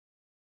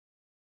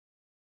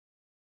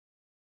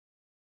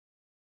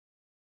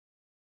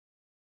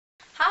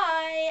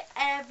Hi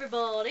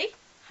everybody,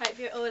 hope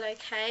you're all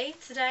okay.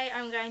 Today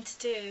I'm going to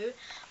do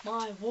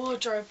my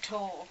wardrobe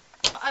tour.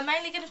 I'm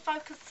mainly going to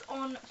focus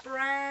on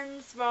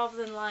brands rather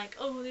than like,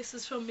 oh, this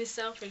was from Miss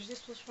Selfridge,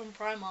 this was from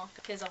Primark,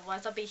 because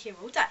otherwise I'll be here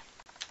all day.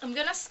 I'm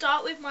going to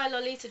start with my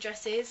Lolita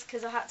dresses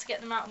because I had to get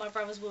them out of my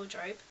brother's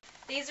wardrobe.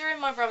 These are in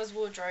my brother's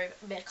wardrobe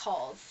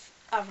because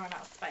I've run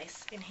out of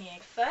space in here.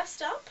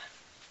 First up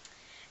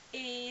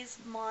is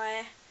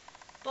my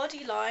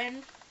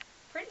Bodyline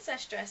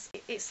princess dress.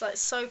 It's like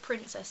so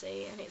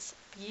princessy and it's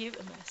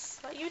beautiful.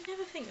 Like you'd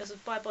never think this was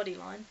by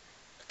Bodyline.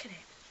 Look at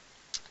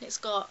it. And it's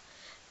got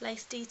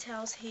lace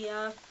details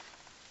here,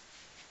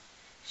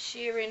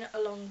 shearing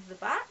along the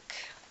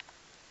back,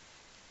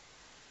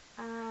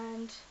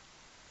 and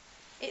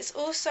it's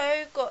also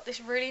got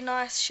this really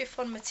nice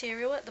chiffon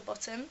material at the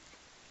bottom,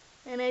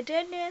 and I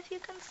don't know if you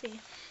can see.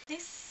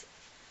 This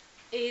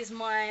is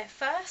my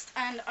first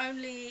and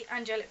only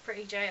Angelic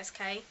Pretty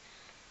JSK.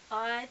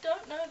 I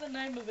don't know the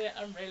name of it,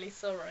 I'm really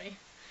sorry.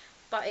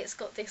 But it's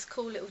got this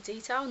cool little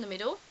detail in the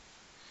middle.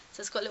 So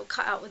it's got a little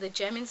cutout with a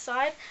gem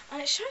inside.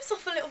 And it shows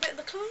off a little bit of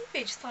the cleavage.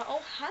 It's like,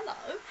 oh,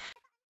 hello.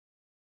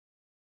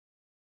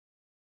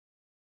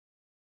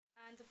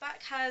 And the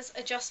back has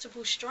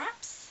adjustable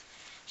straps.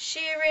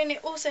 Shearing,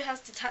 it also has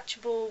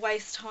detachable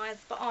waist ties.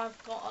 But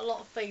I've got a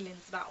lot of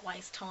feelings about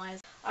waist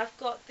ties. I've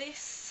got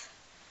this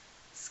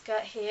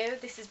skirt here.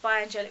 This is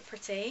by Angelic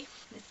Pretty.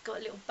 It's got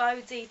a little bow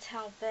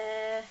detail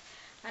there.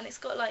 And it's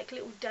got like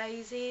little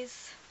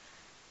daisies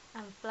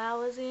and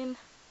flowers in.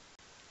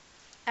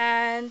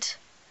 And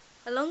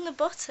along the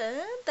bottom,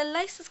 the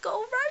lace has got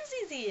all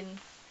roses in.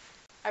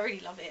 I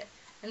really love it.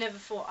 I never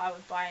thought I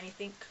would buy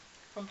anything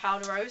from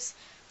Powder Rose.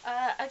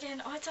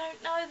 Again, I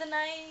don't know the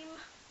name.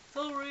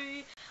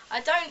 Sorry.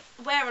 I don't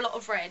wear a lot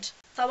of red.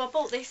 So I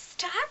bought this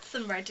to add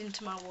some red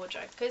into my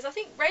wardrobe. Because I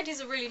think red is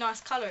a really nice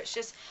colour. It's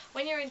just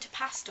when you're into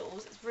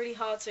pastels, it's really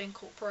hard to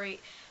incorporate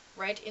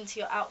red into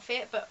your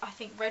outfit, but I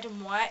think red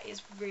and white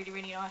is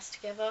really nice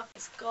together.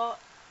 It's got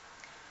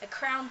a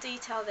crown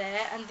detail there,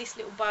 and this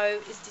little bow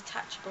is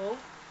detachable.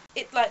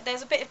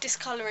 There's a bit of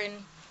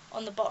discolouring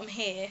on the bottom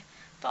here,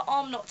 but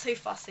I'm not too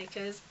fussy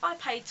because I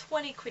paid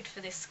 20 quid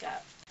for this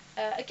skirt.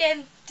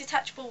 Again,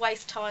 detachable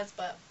waist ties,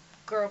 but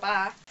girl,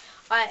 bye.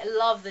 I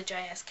love the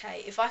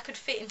JSK. If I could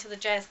fit into the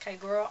JSK,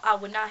 girl, I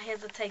would not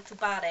hesitate to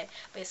buy it,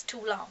 but it's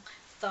too long.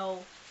 So,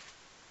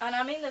 and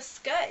I mean the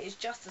skirt is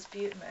just as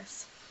beautiful.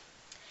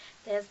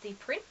 There's the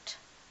print,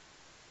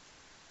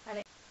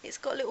 and it's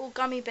got little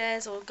gummy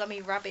bears or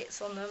gummy rabbits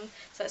on them,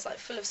 so it's like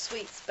full of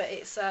sweets, but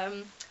it's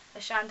a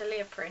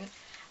chandelier print.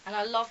 And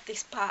I love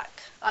this back.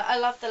 I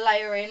love the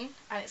layering,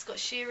 and it's got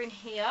shearing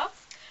here,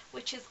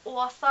 which is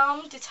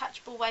awesome.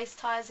 Detachable waist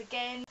ties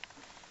again,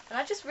 and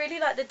I just really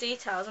like the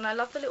details, and I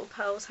love the little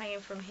pearls hanging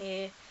from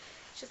here.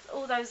 Just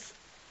all those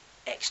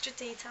extra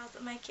details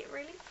that make it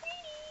really pretty.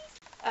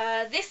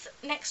 This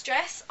next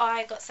dress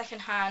I got second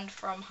hand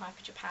from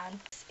Hyper Japan.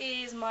 This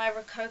is my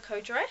Rococo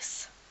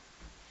dress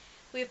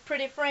with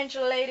pretty French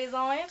ladies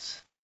on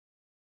it.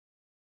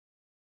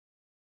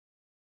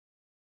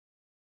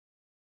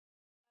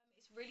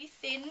 It's really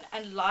thin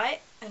and light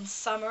and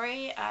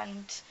summery,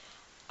 and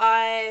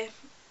I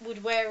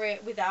would wear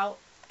it without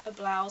a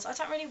blouse. I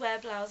don't really wear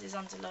blouses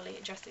under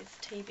Lolita dresses,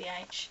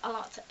 TBH. I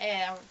like to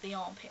air the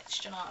armpits,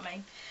 do you know what I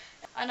mean?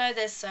 I know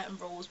there's certain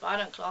rules, but I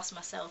don't class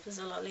myself as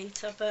a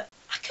Lolita, but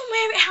I can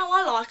wear it how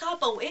I like. I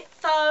bought it,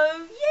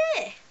 so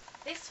yeah.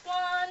 This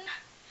one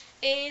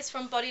is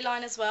from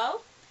Bodyline as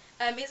well.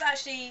 It's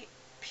actually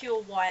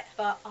pure white,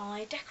 but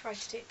I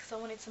decorated it because I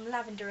wanted some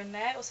lavender in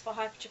there. It was for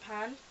Hyper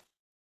Japan.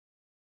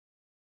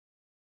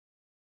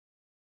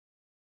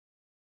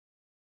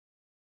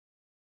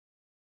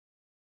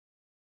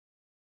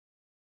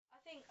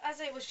 I think as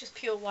it was just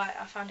pure white,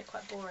 I found it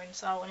quite boring,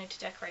 so I wanted to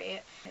decorate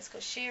it. It's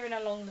got shearing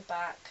along the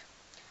back,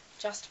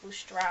 adjustable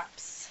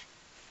straps.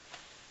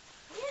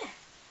 Yeah.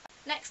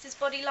 Next is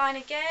Bodyline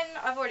again.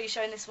 I've already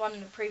shown this one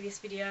in a previous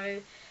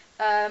video.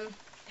 It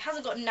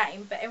hasn't got a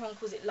name, but everyone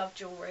calls it Love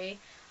Jewellery,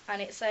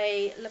 and it's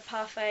a Le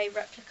Parfait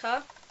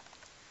replica.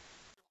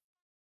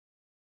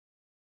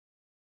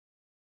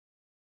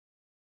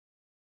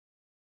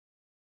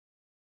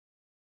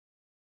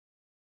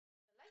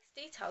 The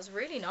lace detail's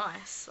really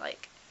nice.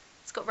 Like,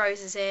 it's got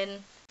roses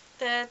in.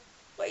 The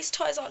waist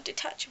ties aren't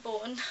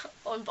detachable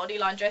on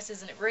Bodyline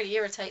dresses, and it really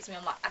irritates me.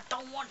 I'm like, I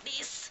don't want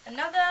this.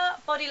 Another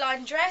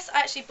Bodyline dress. I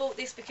actually bought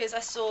this because I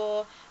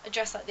saw a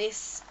dress like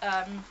this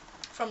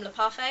from Le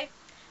Parfait,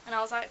 and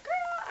I was like, girl,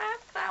 I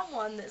found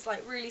one that's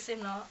like really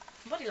similar.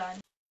 Bodyline.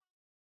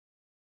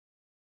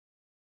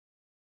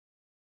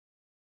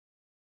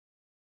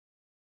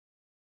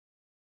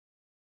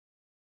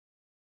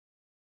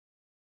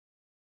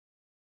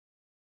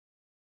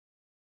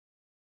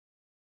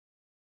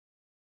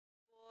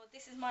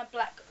 This is my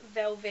black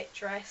velvet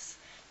dress.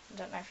 I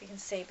don't know if you can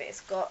see, but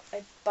it's got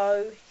a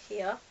bow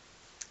here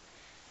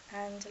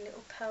and a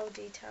little pearl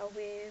detail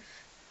with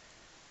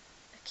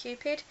a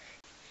cupid.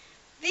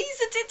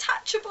 These are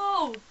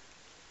detachable!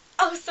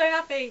 Oh, so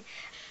happy!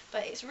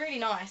 But it's really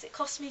nice. It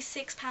cost me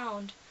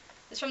 £6.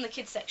 It's from the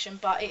kids section,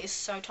 but it is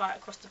so tight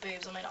across the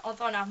boobs. I mean, I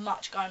don't have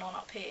much going on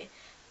up here,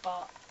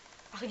 but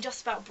I can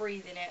just about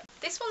breathe in it.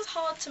 This one's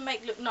hard to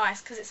make look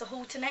nice because it's a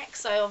halter neck,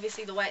 so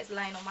obviously the way it's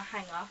laying on my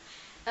hanger.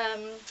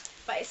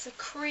 But it's a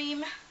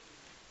cream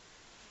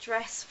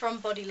dress from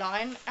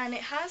Bodyline, and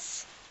it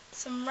has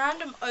some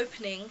random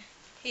opening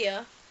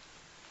here.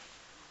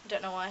 I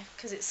don't know why,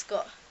 because it's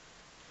got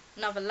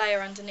another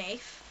layer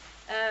underneath.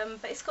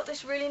 But it's got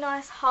this really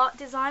nice heart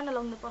design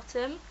along the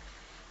bottom.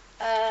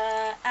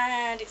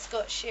 And it's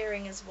got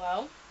shearing as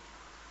well.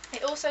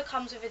 It also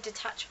comes with a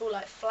detachable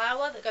like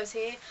flower that goes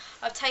here.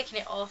 I've taken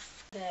it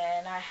off.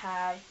 Then I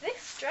have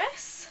this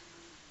dress.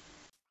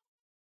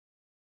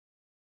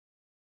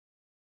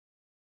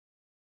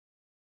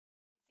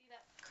 See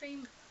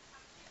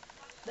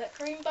that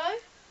cream bow?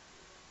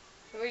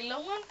 The really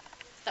long one?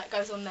 That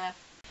goes on there.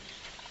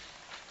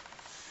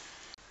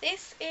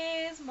 This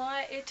is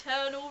my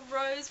Eternal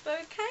Rose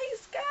Bouquet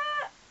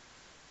skirt.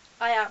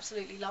 I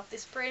absolutely love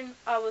this print.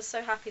 I was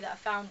so happy that I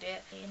found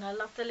it. And I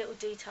love the little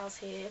details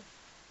here.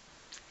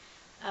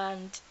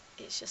 And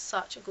it's just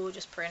such a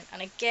gorgeous print.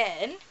 And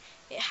again,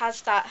 it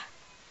has that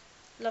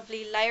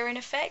lovely layering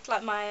effect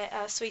like my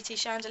Sweetie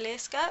Chandelier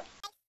skirt.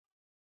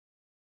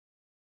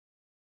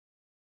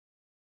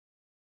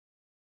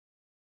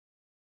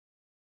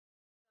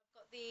 I've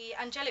got the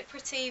Angelic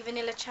Pretty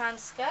Vanilla Chan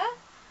skirt.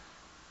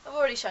 I've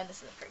already shown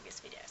this in the previous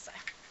video, so.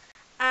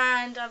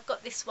 And I've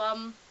got this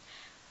one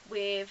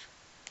with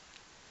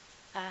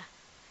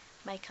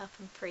makeup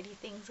and pretty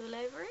things all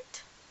over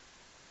it.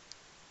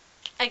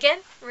 Again,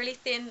 really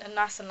thin and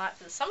nice and light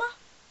for the summer.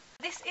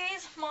 This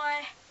is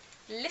my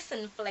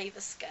Listen flavour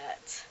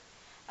skirt.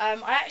 I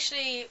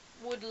actually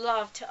would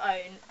love to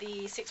own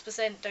the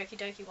 6% Doki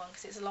Doki one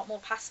because it's a lot more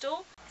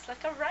pastel. It's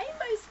like a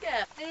rainbow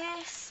skirt.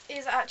 This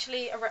is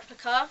actually a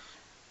replica.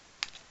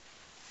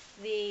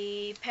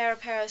 The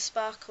Para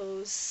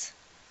Sparkles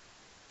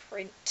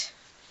print.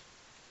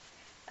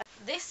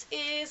 This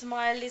is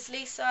my Liz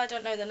Lisa. I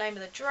don't know the name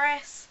of the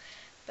dress,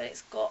 but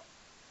it's got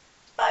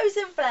bows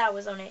and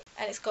flowers on it.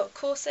 And it's got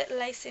corset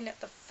lacing at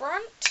the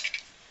front,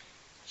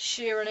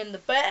 shearing in the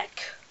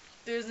back,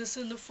 business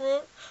in the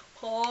front,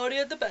 party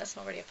at the back. It's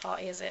not really a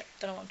party, is it?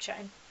 Don't know what I'm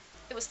chatting.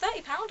 It was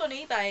 £30 on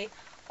eBay.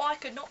 I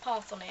could not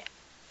pass on it.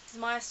 This is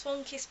my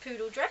Swan Kiss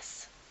poodle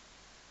dress.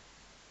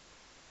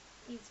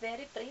 It's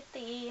very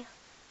pretty.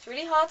 It's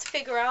really hard to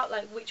figure out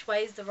like which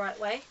way is the right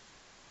way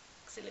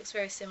because it looks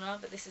very similar,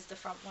 but this is the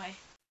front way.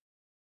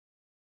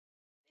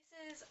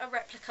 This is a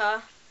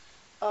replica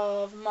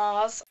of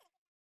Mars.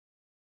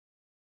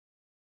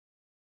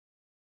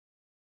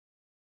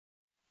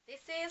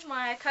 This is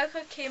my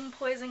Coco Kim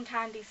Poison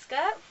Candy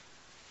skirt,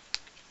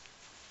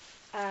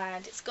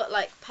 and it's got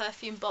like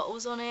perfume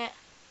bottles on it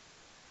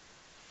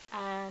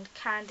and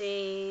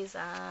candies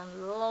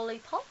and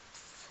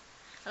lollipops.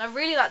 And I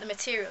really like the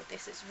material of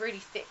this, it's really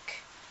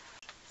thick.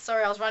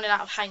 Sorry, I was running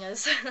out of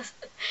hangers,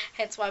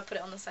 hence why I put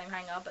it on the same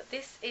hanger. But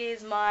this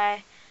is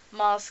my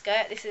Mars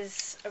skirt, this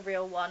is a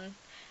real one.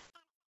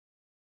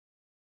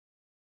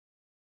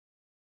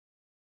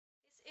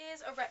 This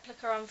is a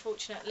replica,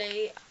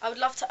 unfortunately. I would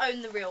love to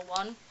own the real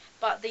one,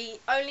 but the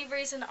only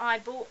reason I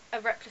bought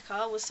a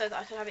replica was so that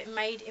I could have it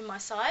made in my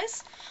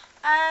size.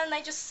 And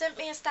they just sent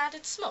me a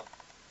standard small.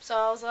 So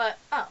I was like,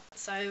 oh.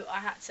 So I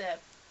had to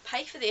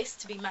pay for this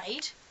to be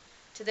made,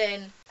 to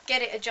then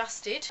get it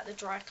adjusted at the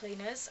dry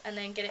cleaners, and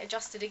then get it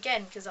adjusted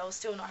again because I was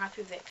still not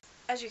happy with it.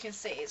 As you can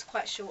see, it's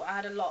quite short. I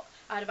had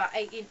about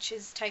 8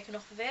 inches taken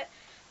off of it.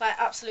 But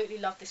I absolutely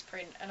love this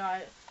print, and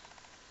I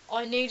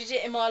needed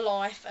it in my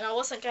life, and I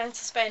wasn't going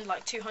to spend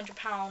like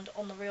 £200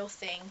 on the real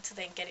thing to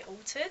then get it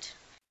altered.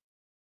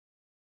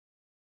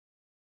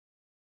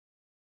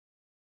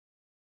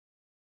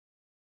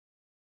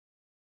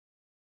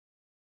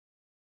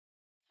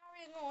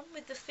 Carrying on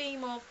with the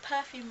theme of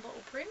perfume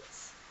bottle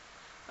prints,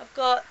 I've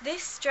got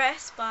this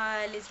dress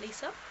by Liz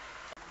Lisa.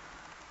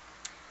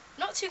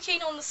 Not too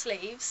keen on the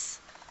sleeves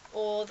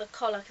or the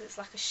collar because it's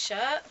like a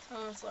shirt. I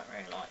don't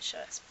really like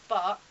shirts,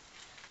 but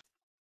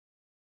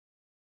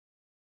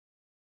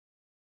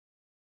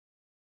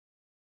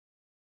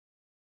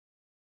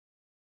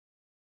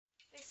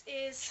this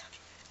is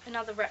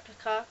another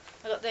replica.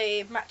 I got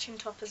the matching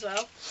top as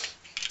well,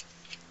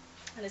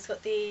 and it's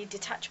got the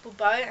detachable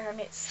bow, and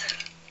it's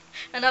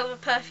another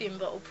perfume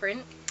bottle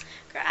print.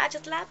 Girl, I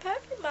just like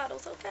perfume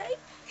bottles, okay?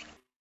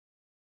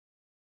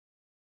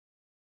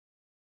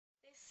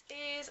 This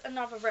is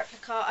another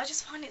replica. I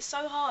just find it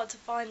so hard to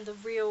find the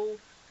real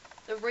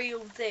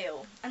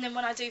deal, and then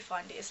when I do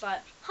find it, it's like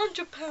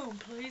 £100,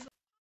 please. This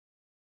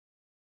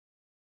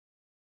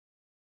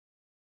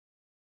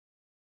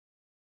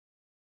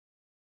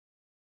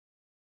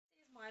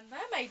is my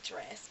mermaid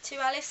dress. To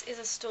Alice is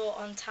a store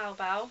on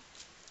Taobao.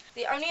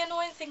 The only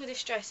annoying thing with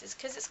this dress is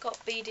because it's got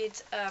beaded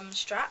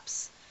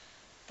straps.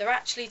 They're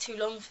actually too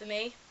long for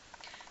me,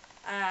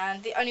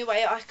 and the only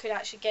way I could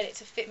actually get it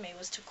to fit me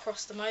was to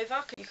cross them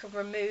over. You can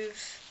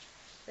remove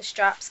the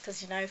straps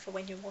because, you know, for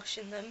when you're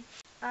washing them.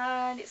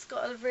 And it's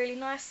got a really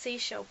nice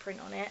seashell print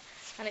on it,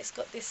 and it's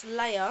got this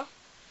layer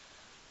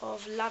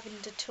of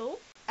lavender tulle.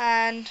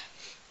 And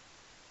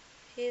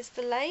here's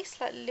the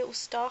lace, like little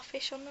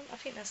starfish on them. I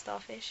think they're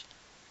starfish.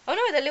 Oh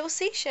no, they're little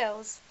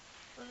seashells.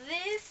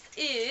 This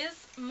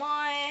is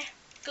my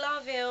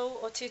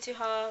Glaville or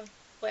Tutuha,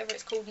 whatever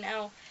it's called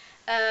now,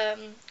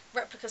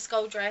 replica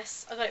skull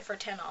dress. I got it for a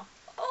tenner.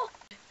 Oh.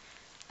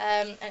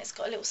 And it's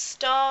got a little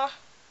star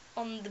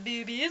on the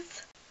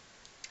boobies.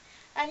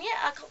 And yeah,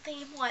 I got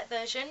the white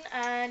version,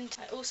 and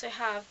I also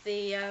have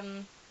the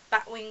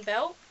batwing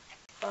belt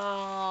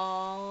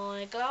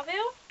by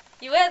Glaville.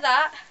 You wear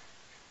that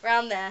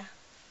around there,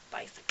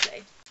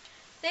 basically.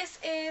 This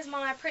is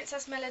my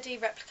Princess Melody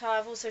replica.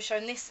 I've also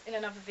shown this in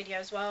another video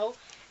as well.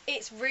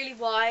 It's really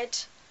wide.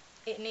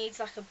 It needs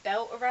like a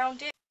belt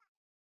around it.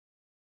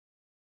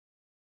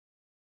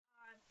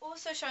 I've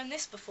also shown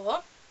this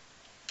before.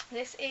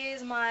 This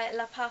is my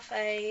La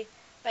Parfait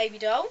baby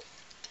doll.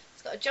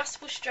 It's got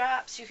adjustable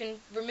straps. You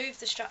can remove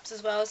the straps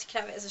as well, so you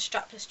can have it as a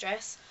strapless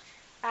dress.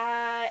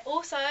 I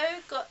also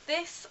got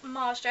this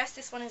Mars dress.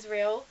 This one is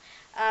real.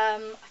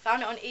 I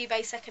found it on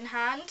eBay second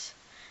hand.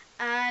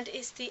 And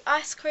it's the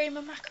ice cream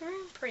and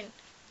macaroon print.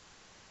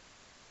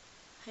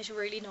 It's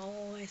really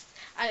nice.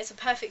 And it's a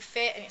perfect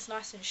fit, and it's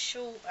nice and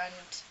short, and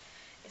it's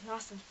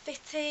nice and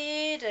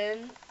fitted,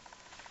 and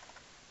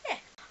yeah.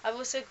 I've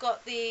also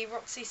got the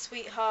Roxy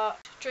Sweetheart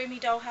Dreamy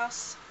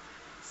Dollhouse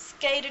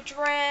skater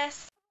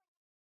dress.